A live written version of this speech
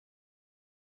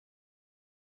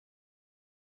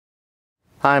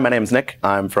Hi, my name is Nick.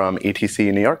 I'm from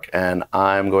ETC New York, and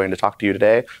I'm going to talk to you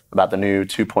today about the new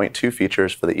 2.2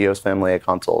 features for the Eos Family of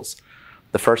consoles.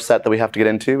 The first set that we have to get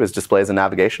into is displays and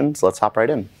navigation, so let's hop right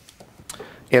in.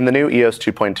 In the new Eos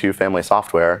 2.2 family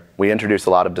software, we introduce a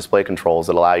lot of display controls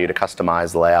that allow you to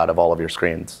customize the layout of all of your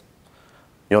screens.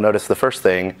 You'll notice the first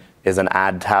thing is an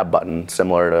Add Tab button,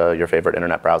 similar to your favorite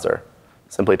internet browser.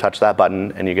 Simply touch that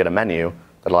button and you get a menu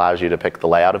that allows you to pick the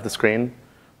layout of the screen,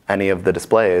 any of the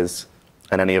displays,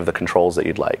 and any of the controls that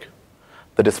you'd like.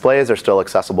 The displays are still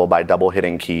accessible by double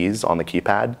hitting keys on the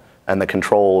keypad, and the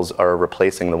controls are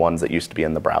replacing the ones that used to be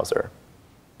in the browser.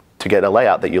 To get a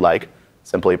layout that you like,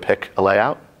 simply pick a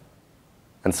layout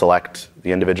and select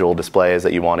the individual displays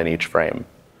that you want in each frame.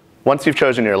 Once you've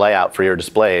chosen your layout for your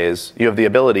displays, you have the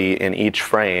ability in each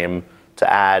frame to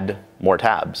add more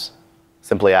tabs.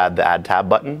 Simply add the Add Tab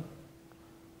button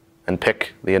and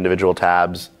pick the individual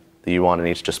tabs that you want in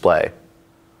each display.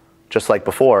 Just like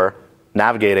before,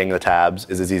 navigating the tabs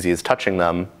is as easy as touching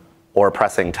them or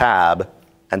pressing Tab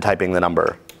and typing the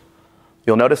number.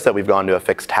 You'll notice that we've gone to a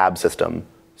fixed tab system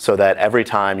so that every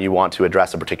time you want to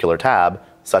address a particular tab,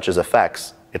 such as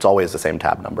effects, it's always the same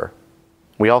tab number.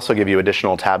 We also give you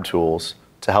additional tab tools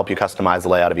to help you customize the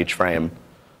layout of each frame.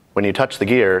 When you touch the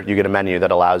gear, you get a menu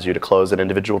that allows you to close an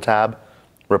individual tab,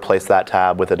 replace that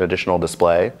tab with an additional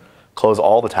display, close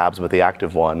all the tabs with the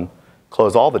active one,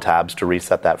 close all the tabs to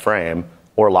reset that frame,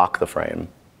 or lock the frame.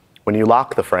 When you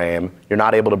lock the frame, you're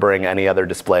not able to bring any other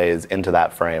displays into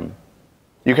that frame.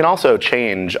 You can also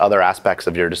change other aspects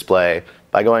of your display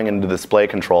by going into the display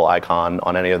control icon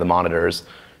on any of the monitors.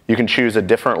 You can choose a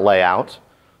different layout,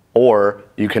 or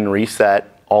you can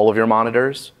reset all of your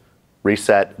monitors,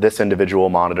 reset this individual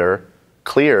monitor,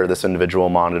 clear this individual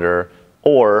monitor,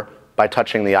 or by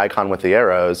touching the icon with the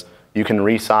arrows, you can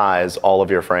resize all of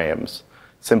your frames.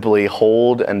 Simply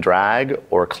hold and drag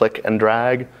or click and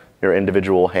drag your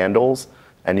individual handles,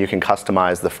 and you can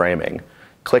customize the framing.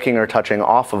 Clicking or touching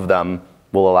off of them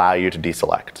will allow you to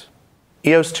deselect.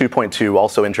 Eos 2.2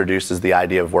 also introduces the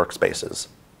idea of workspaces.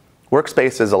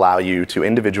 Workspaces allow you to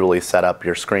individually set up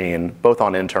your screen, both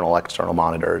on internal and external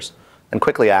monitors, and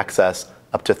quickly access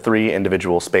up to 3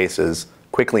 individual spaces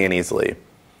quickly and easily.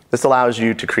 This allows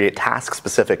you to create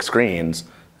task-specific screens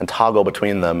and toggle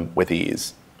between them with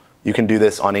ease. You can do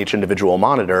this on each individual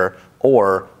monitor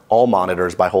or all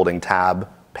monitors by holding Tab,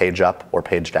 Page Up, or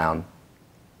Page Down.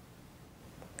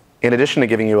 In addition to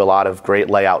giving you a lot of great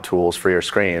layout tools for your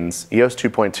screens, Eos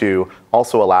 2.2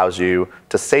 also allows you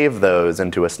to save those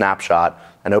into a snapshot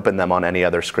and open them on any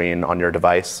other screen on your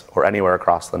device or anywhere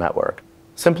across the network.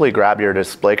 Simply grab your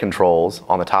display controls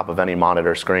on the top of any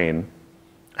monitor screen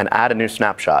and add a new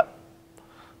snapshot.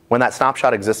 When that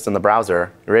snapshot exists in the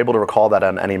browser, you're able to recall that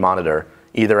on any monitor,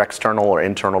 either external or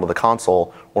internal to the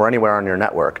console or anywhere on your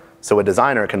network, so a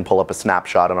designer can pull up a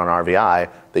snapshot on an RVI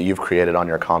that you've created on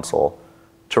your console.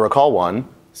 To recall one,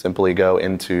 simply go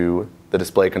into the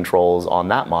display controls on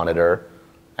that monitor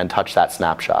and touch that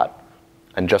snapshot.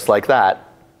 And just like that,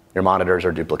 your monitors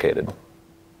are duplicated.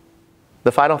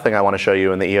 The final thing I want to show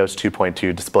you in the Eos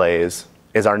 2.2 displays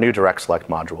is our new Direct Select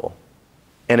module.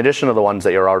 In addition to the ones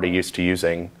that you're already used to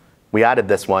using, we added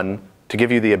this one to give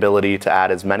you the ability to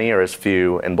add as many or as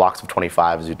few in blocks of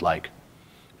 25 as you'd like.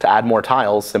 To add more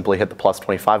tiles, simply hit the plus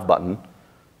 25 button,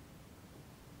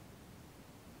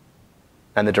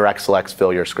 and the direct selects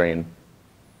fill your screen.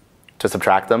 To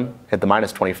subtract them, hit the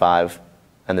minus 25,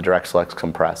 and the direct selects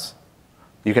compress.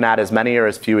 You can add as many or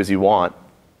as few as you want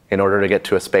in order to get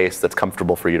to a space that's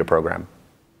comfortable for you to program.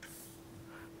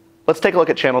 Let's take a look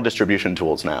at channel distribution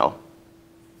tools now.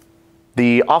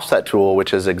 The offset tool,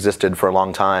 which has existed for a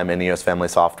long time in Eos Family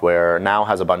software, now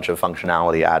has a bunch of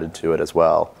functionality added to it as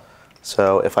well.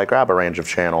 So if I grab a range of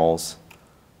channels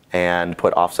and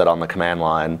put offset on the command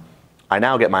line, I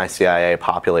now get my CIA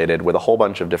populated with a whole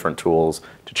bunch of different tools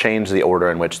to change the order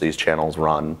in which these channels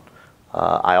run.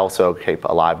 I also keep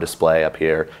a live display up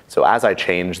here. So as I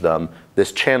change them,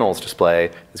 this channels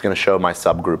display is going to show my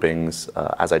subgroupings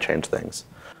as I change things.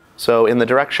 So in the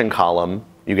direction column,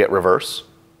 you get reverse,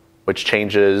 which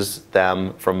changes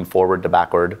them from forward to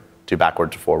backward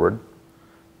to forward.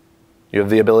 You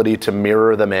have the ability to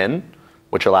mirror them in,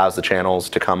 which allows the channels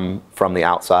to come from the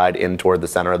outside in toward the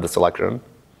center of the selection.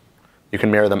 You can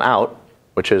mirror them out,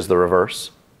 which is the reverse.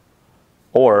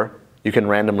 Or you can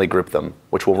randomly group them,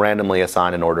 which will randomly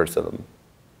assign an order to them.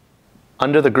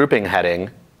 Under the grouping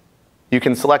heading, you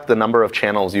can select the number of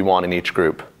channels you want in each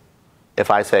group.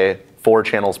 If I say 4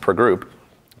 channels per group,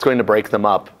 it's going to break them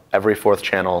up every 4th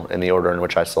channel in the order in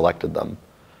which I selected them.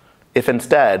 If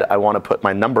instead I want to put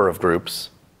my number of groups,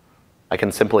 I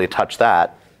can simply touch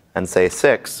that and say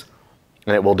 6,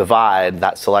 and it will divide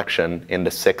that selection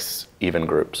into 6 even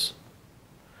groups.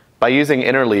 By using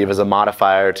interleave as a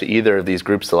modifier to either of these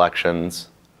group selections,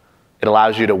 it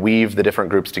allows you to weave the different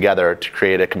groups together to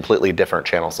create a completely different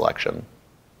channel selection.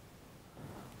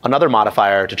 Another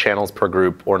modifier to channels per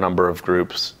group or number of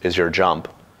groups is your jump.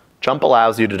 Jump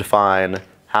allows you to define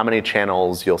how many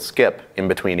channels you'll skip in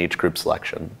between each group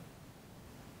selection.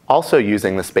 Also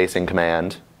using the spacing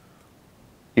command,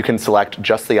 you can select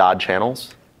just the odd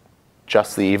channels,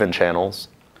 just the even channels.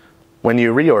 When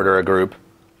you reorder a group,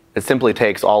 it simply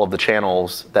takes all of the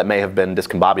channels that may have been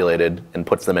discombobulated and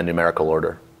puts them in numerical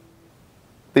order.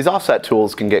 These offset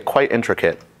tools can get quite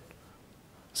intricate.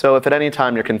 So if at any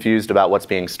time you're confused about what's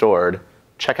being stored,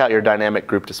 check out your dynamic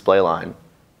group display line.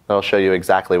 That'll show you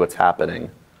exactly what's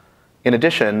happening. In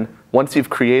addition, once you've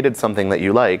created something that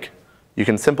you like, you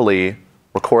can simply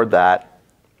record that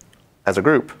as a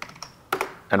group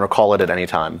and recall it at any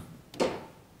time.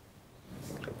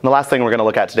 And the last thing we're going to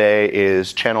look at today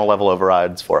is channel level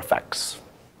overrides for effects.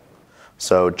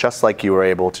 So just like you were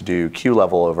able to do queue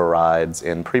level overrides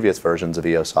in previous versions of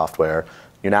EOS software,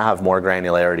 you now have more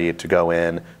granularity to go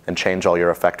in and change all your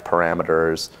effect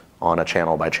parameters on a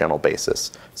channel by channel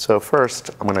basis. So first,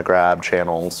 I'm going to grab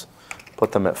channels,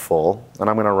 put them at full, and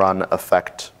I'm going to run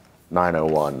effect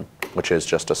 901, which is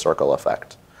just a circle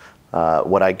effect.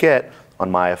 What I get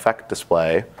on my effect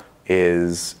display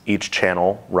is each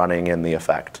channel running in the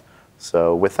effect.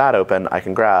 So with that open, I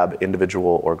can grab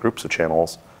individual or groups of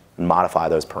channels and modify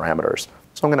those parameters.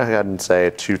 So I'm going to go ahead and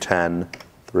say 210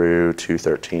 through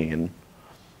 213.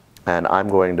 And I'm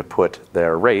going to put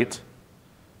their rate,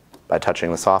 by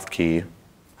touching the soft key,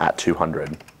 at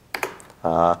 200.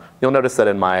 You'll notice that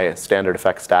in my standard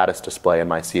effect status display in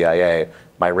my CIA,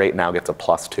 my rate now gets a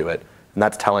plus to it. And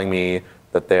that's telling me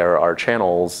that there are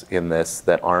channels in this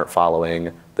that aren't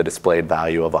following the displayed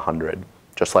value of 100,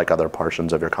 just like other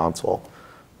portions of your console.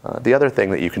 The other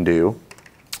thing that you can do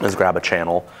is grab a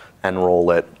channel and roll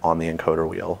it on the encoder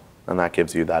wheel. And that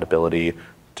gives you that ability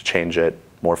to change it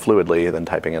more fluidly than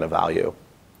typing in a value.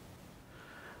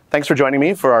 Thanks for joining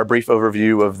me for our brief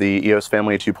overview of the EOS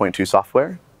Family 2.2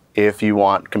 software. If you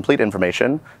want complete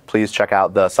information, please check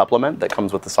out the supplement that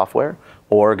comes with the software,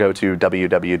 or go to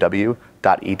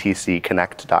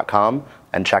www.etcconnect.com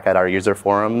and check out our user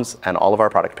forums and all of our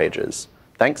product pages.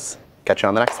 Thanks. Catch you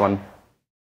on the next one.